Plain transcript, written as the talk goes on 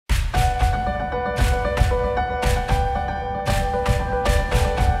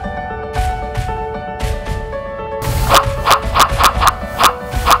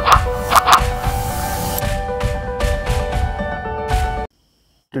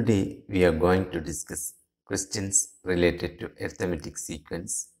Today we are going to discuss questions related to arithmetic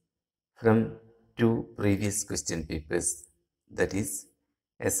sequence from two previous question papers, that is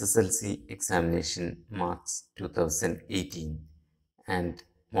SSLC Examination March 2018 and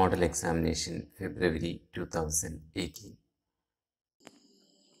Model Examination February 2018.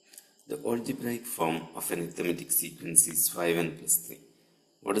 The algebraic form of an arithmetic sequence is 5n plus 3.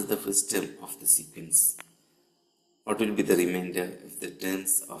 What is the first term of the sequence? What will be the remainder if the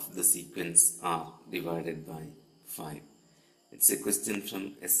terms of the sequence are divided by 5? It's a question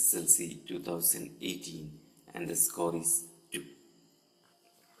from SSLC 2018 and the score is 2.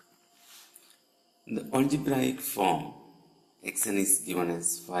 In the algebraic form, xn is given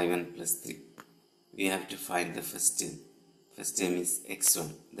as 5n plus 3. We have to find the first term. First term is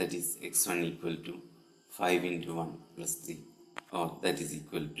x1, that is x1 equal to 5 into 1 plus 3, or that is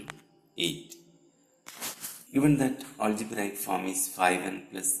equal to 8. Given that algebraic form is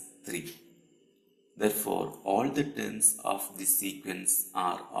 5n plus 3, therefore all the terms of this sequence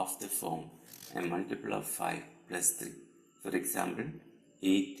are of the form a multiple of 5 plus 3. For example,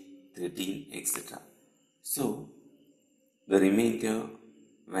 8, 13, etc. So, the remainder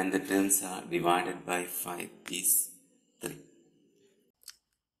when the terms are divided by 5 is 3.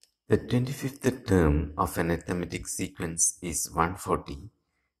 The 25th term of an arithmetic sequence is 140.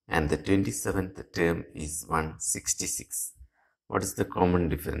 And the 27th term is 166. What is the common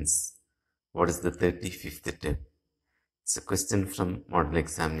difference? What is the 35th term? It's a question from Model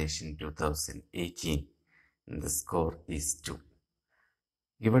Examination 2018 and the score is 2.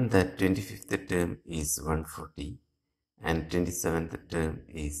 Given that 25th term is 140 and 27th term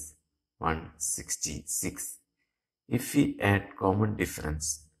is 166, if we add common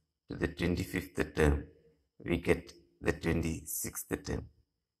difference to the 25th term, we get the 26th term.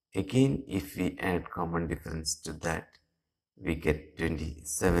 Again, if we add common difference to that, we get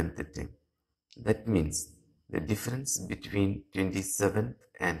 27th term. That means the difference between 27th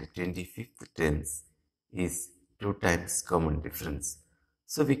and 25th terms is 2 times common difference.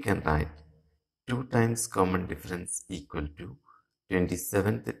 So we can write 2 times common difference equal to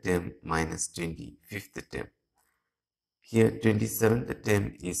 27th term minus 25th term. Here 27th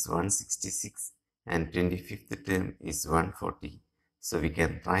term is 166 and 25th term is 140. So we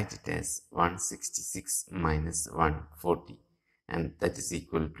can write it as 166 minus 140, and that is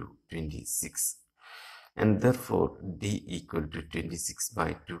equal to 26. And therefore D equal to 26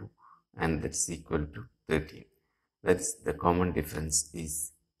 by 2, and that's equal to 13. That's the common difference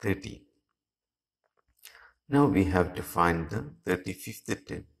is 13. Now we have to find the 35th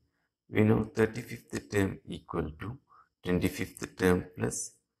term. We know 35th term equal to 25th term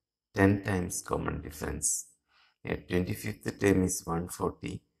plus 10 times common difference. Here 25th term is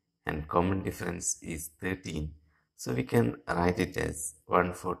 140 and common difference is 13. So we can write it as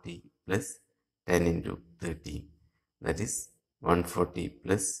 140 plus 10 into 13. That is 140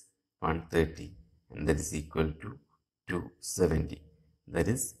 plus 130, and that is equal to 270. That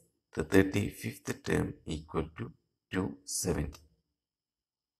is the 35th term equal to 270.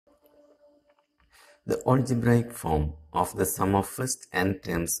 The algebraic form of the sum of first n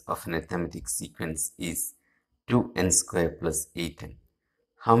terms of an arithmetic sequence is 2n square plus 8n.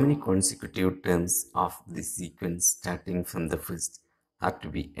 How many consecutive terms of this sequence starting from the first are to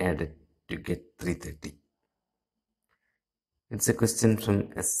be added to get 330? It's a question from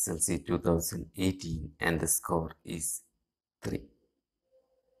SSLC 2018 and the score is 3.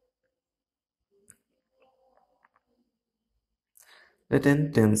 The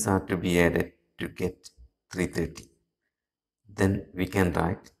 10 terms are to be added to get 330. Then we can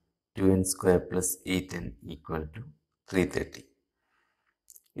write 2n square plus 8n equal to 330.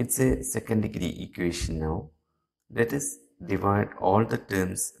 It's a second degree equation now. Let us divide all the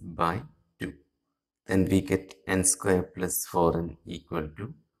terms by 2. Then we get n square plus 4n equal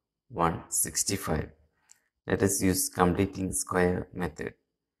to 165. Let us use completing square method.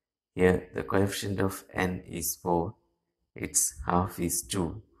 Here the coefficient of n is 4, its half is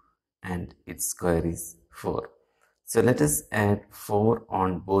 2, and its square is 4. So let us add 4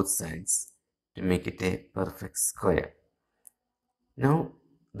 on both sides to make it a perfect square. Now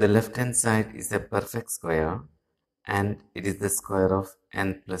the left hand side is a perfect square and it is the square of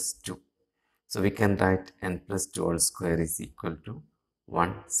n plus 2. So we can write n plus 2 whole square is equal to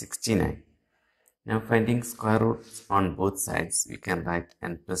 169. Now finding square roots on both sides, we can write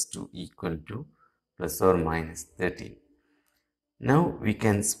n plus 2 equal to plus or minus 13. Now we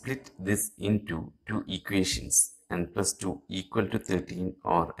can split this into two equations, n plus 2 equal to 13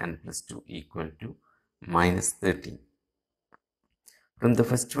 or n plus 2 equal to minus 13. From the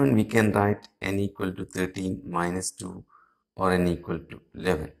first one we can write n equal to 13 minus 2 or n equal to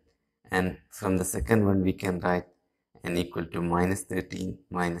 11. And from the second one we can write n equal to minus 13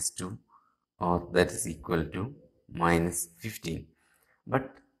 minus 2, or that is equal to minus 15.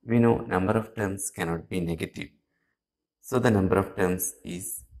 But we know number of terms cannot be negative. So the number of terms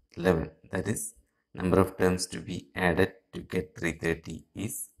is 11. That is, number of terms to be added to get 330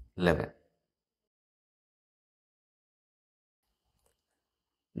 is 11.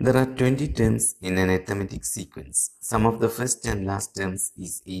 There are 20 terms in an arithmetic sequence. Sum of the first and last terms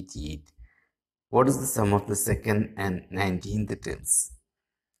is 88. What is the sum of the second and 19th terms?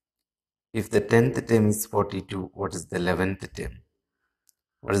 If the 10th term is 42, what is the 11th term?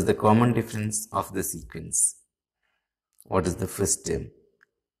 What is the common difference of the sequence? What is the first term?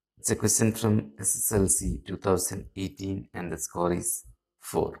 It's a question from SSLC 2018 and the score is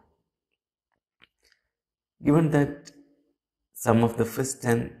 4. Given that sum of the first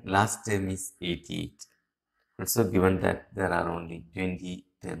and last term is 88, also given that there are only 20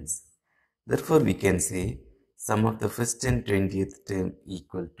 terms, therefore we can say sum of the first and 20th term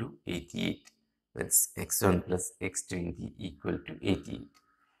equal to 88. That's x1 plus x20 equal to 88.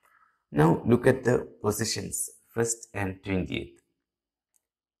 Now look at the positions first and 20th.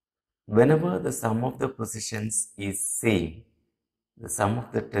 Whenever the sum of the positions is same, the sum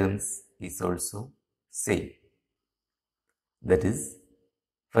of the terms is also same. That is,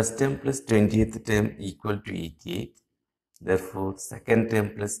 first term plus 20th term equal to 88. Therefore, second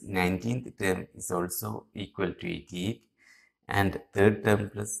term plus 19th term is also equal to 88. And third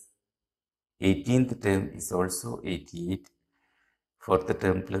term plus 18th term is also 88. Fourth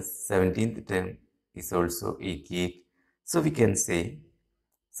term plus 17th term is also 88. So we can say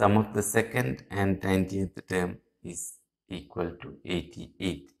sum of the second and 19th term is equal to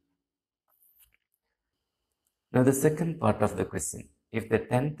 88. Now the second part of the question, if the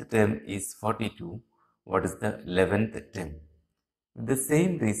 10th term is 42, what is the 11th term? With the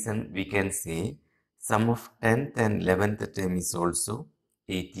same reason we can say sum of 10th and 11th term is also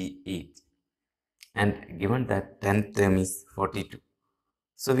 88. And given that 10th term is 42,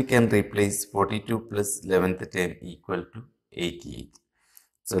 so we can replace 42 plus 11th term equal to 88.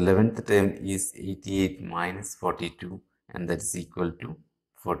 So 11th term is 88 minus 42, and that is equal to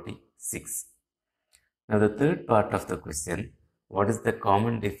 46. Now the third part of the question, what is the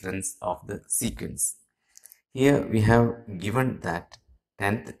common difference of the sequence? Here we have given that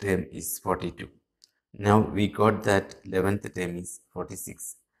 10th term is 42. Now we got that 11th term is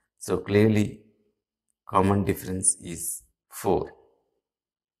 46. So clearly common difference is 4.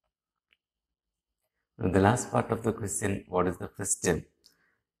 Now the last part of the question, what is the first term?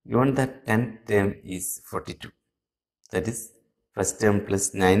 Given that 10th term is 42. That is, first term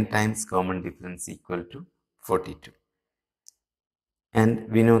plus 9 times common difference equal to 42. And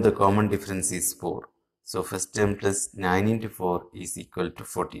we know the common difference is 4. So first term plus 9 into 4 is equal to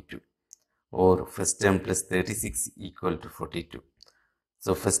 42. Or first term plus 36 equal to 42.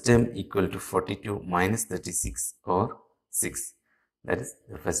 So first term equal to 42 minus 36 or 6. That is,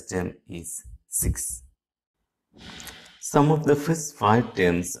 the first term is 6. Sum of the first 5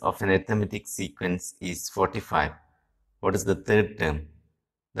 terms of an arithmetic sequence is 45. What is the third term?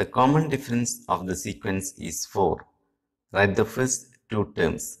 The common difference of the sequence is 4. Write the first 2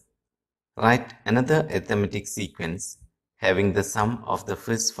 terms. Write another arithmetic sequence having the sum of the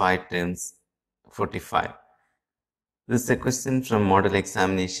first 5 terms 45. This is a question from Model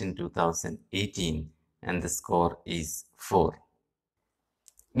Examination 2018 and the score is 4.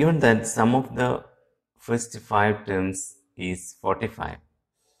 Given that sum of the first 5 terms is 45,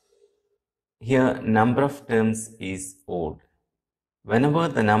 here number of terms is odd. Whenever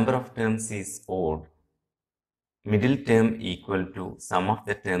the number of terms is odd, middle term equal to sum of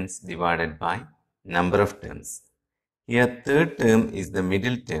the terms divided by number of terms. Here third term is the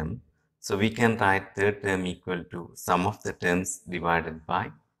middle term, so we can write third term equal to sum of the terms divided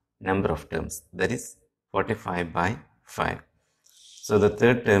by number of terms, that is 45 by 5. So the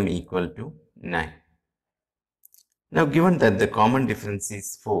third term equal to 9. Now given that the common difference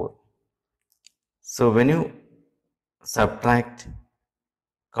is 4, so when you subtract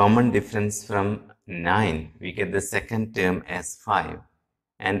common difference from 9, we get the second term as 5.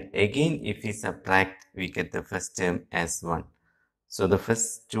 And again, if we subtract, we get the first term as 1. So the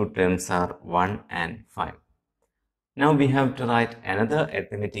first 2 terms are 1 and 5. Now we have to write another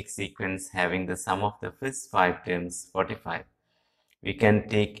arithmetic sequence having the sum of the first 5 terms 45. We can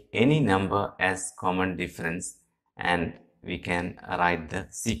take any number as common difference and we can write the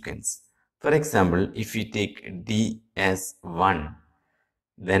sequence. For example, if we take D as 1,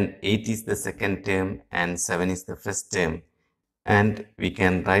 then 8 is the second term and 7 is the first term, and we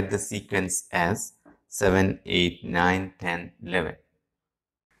can write the sequence as 7, 8, 9, 10, 11.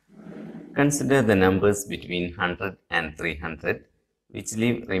 Consider the numbers between 100 and 300, which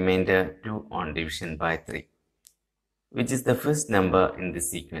leave remainder 2 on division by 3. Which is the first number in the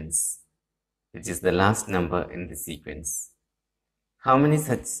sequence? Which is the last number in the sequence? How many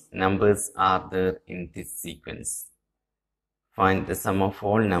such numbers are there in this sequence? Find the sum of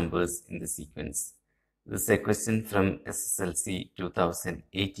all numbers in the sequence. This is a question from SSLC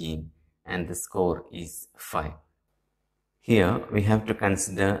 2018 and the score is 5. Here we have to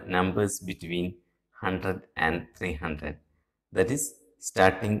consider numbers between 100 and 300. That is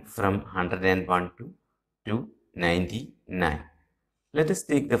starting from 101 to 299. Let us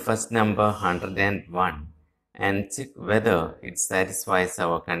take the first number 101 and check whether it satisfies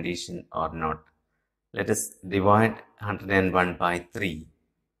our condition or not. Let us divide 101 by 3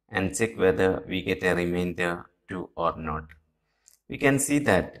 and check whether we get a remainder 2 or not. We can see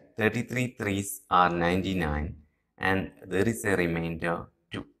that 33 threes are 99 and there is a remainder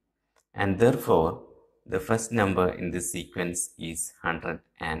 2. And therefore, the first number in the sequence is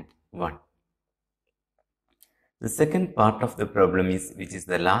 101. The second part of the problem is which is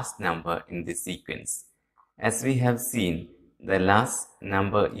the last number in the sequence. As we have seen, the last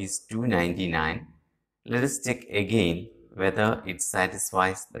number is 299. Let us check again whether it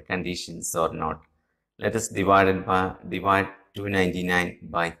satisfies the conditions or not. Let us divide 299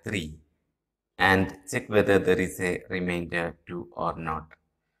 by 3 and check whether there is a remainder 2 or not.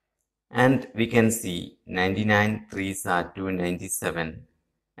 And we can see 99 threes are 297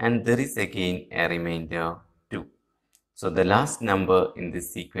 and there is again a remainder 2. So the last number in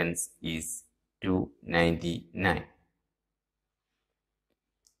this sequence is 299.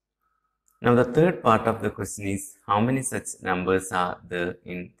 Now the third part of the question is how many such numbers are there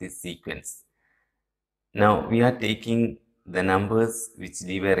in this sequence. Now we are taking the numbers which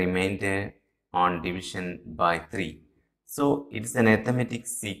leave a remainder on division by 3. So it is an arithmetic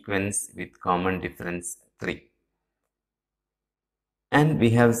sequence with common difference 3. And we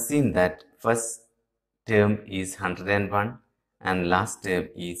have seen that first term is 101 and last term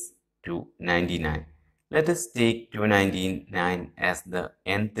is 299. Let us take 299 as the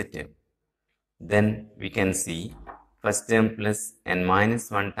nth term. Then we can see first term plus n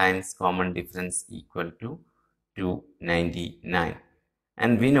minus 1 times common difference equal to 299.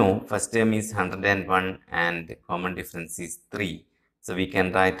 And we know first term is 101 and common difference is 3. So we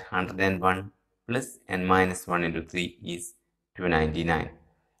can write 101 plus n minus 1 into 3 is 299.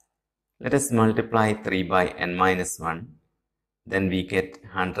 Let us multiply 3 by n minus 1. Then we get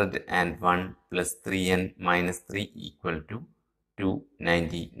 101 plus 3n minus 3 equal to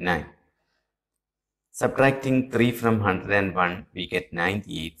 299. Subtracting 3 from 101, we get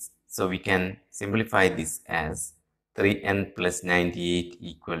 98. So we can simplify this as 3n plus 98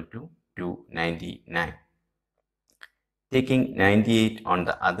 equal to 299. Taking 98 on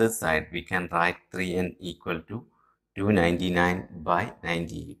the other side, we can write 3n equal to 299 by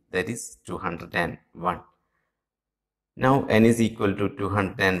 98, that is 201. Now n is equal to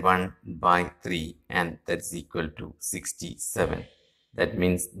 201 by 3 and that is equal to 67. That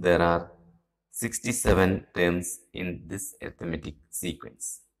means there are 67 terms in this arithmetic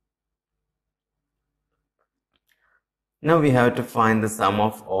sequence. Now we have to find the sum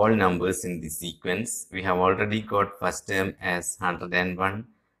of all numbers in the sequence. We have already got first term as 101,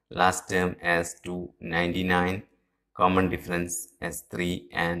 last term as 299, common difference as 3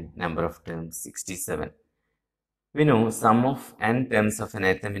 and number of terms 67. We know sum of n terms of an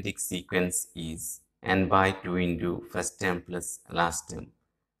arithmetic sequence is n by 2 into first term plus last term.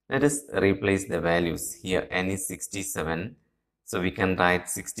 Let us replace the values. Here n is 67. So we can write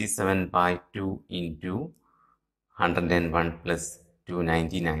 67 by 2 into 101 plus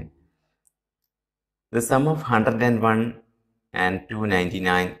 299. The sum of 101 and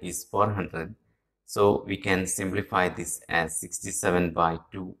 299 is 400. So we can simplify this as 67 by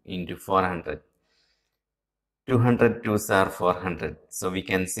 2 into 400. 200 2s are 400. So we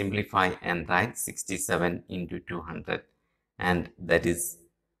can simplify and write 67 into 200 and that is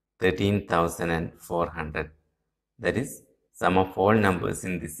 13,400. That is, sum of all numbers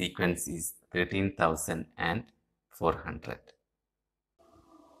in the sequence is 13,400.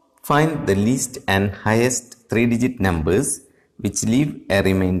 Find the least and highest 3-digit numbers which leave a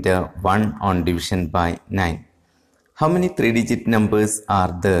remainder 1 on division by 9. How many 3-digit numbers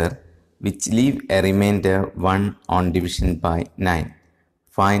are there which leave a remainder 1 on division by 9?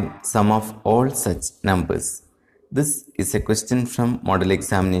 Find sum of all such numbers. This is a question from Model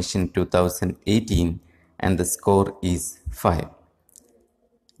Examination 2018 and the score is 5.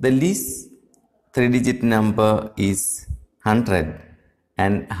 The least 3-digit number is 100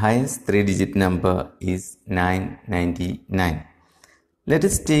 and highest 3-digit number is 999. Let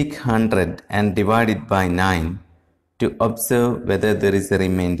us take 100 and divide it by 9 to observe whether there is a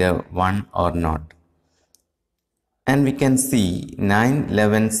remainder 1 or not. And we can see 9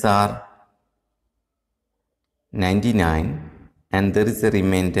 11s are 99 and there is a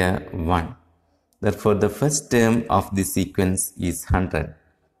remainder 1. Therefore, the first term of the sequence is 100.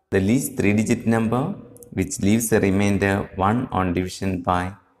 The least 3-digit number which leaves a remainder 1 on division by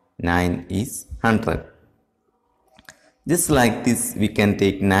 9 is 100. Just like this, we can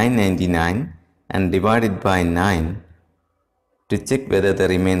take 999 and divide it by 9 to check whether the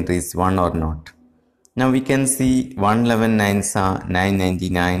remainder is 1 or not. Now we can see 111 9s are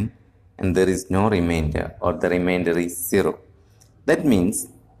 999 and there is no remainder, or the remainder is 0. That means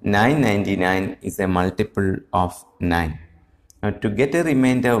 999 is a multiple of 9. Now to get a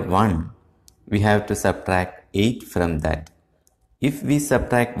remainder 1, we have to subtract 8 from that. If we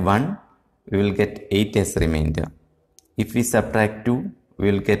subtract 1, we will get 8 as remainder. If we subtract 2, we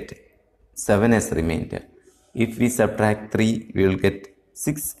will get 7 as remainder. If we subtract 3, we will get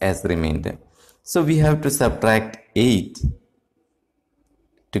 6 as remainder. So we have to subtract 8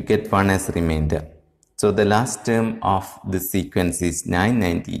 to get 1 as remainder. So the last term of the sequence is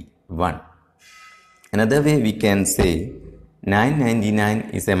 991. Another way we can say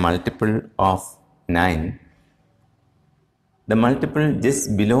 999 is a multiple of 9. The multiple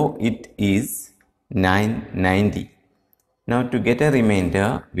just below it is 990. Now to get a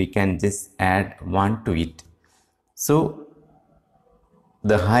remainder, we can just add 1 to it. So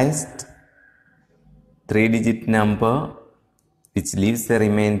the highest 3-digit number which leaves the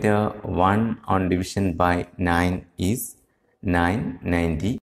remainder 1 on division by 9 is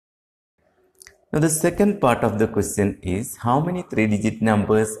 990. Now the second part of the question is how many 3-digit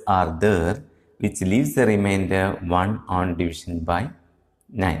numbers are there which leaves the remainder 1 on division by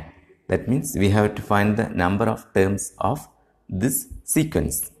 9. That means we have to find the number of terms of this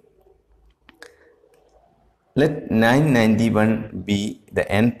sequence. Let 991 be the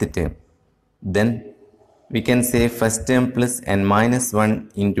nth term. Then we can say first term plus n minus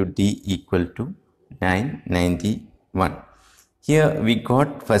 1 into d equal to 991. Here we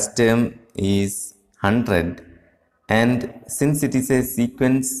got first term is 100, and since it is a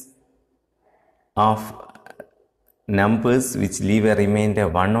sequence of numbers which leave a remainder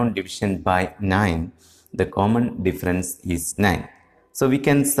 1 on division by 9, the common difference is 9. So we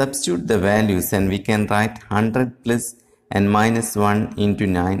can substitute the values and we can write 100 plus n minus 1 into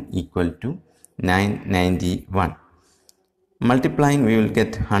 9 equal to 991. Multiplying, we will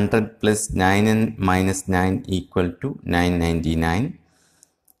get 100 plus 9n minus 9 equal to 999.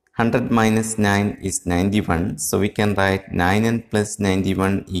 100 minus 9 is 91. So we can write 9n plus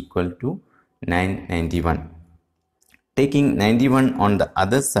 91 equal to 991. Taking 91 on the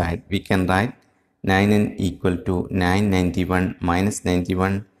other side, we can write 9n equal to 991 minus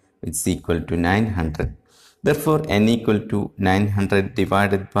 91, which is equal to 900. Therefore, n equal to 900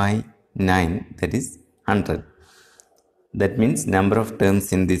 divided by 9, that is 100. That means number of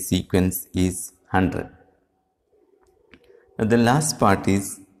terms in this sequence is 100. Now the last part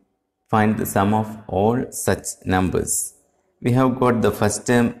is find the sum of all such numbers. We have got the first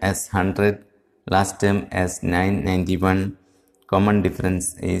term as 100, last term as 991, common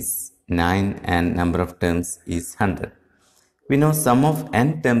difference is 9 and number of terms is 100. We know sum of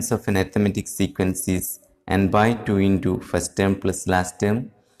n terms of an arithmetic sequence is n by 2 into first term plus last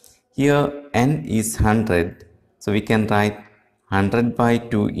term. Here n is 100, so we can write 100 by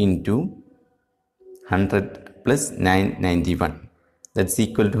 2 into 100 plus 991. That's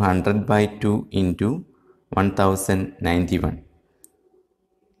equal to 100 by 2 into 1091.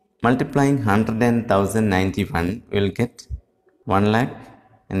 Multiplying 100 and 1091, we will get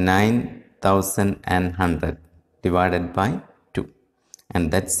 1,09,100 divided by 2,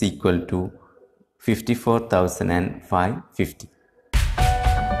 and that's equal to 54,550.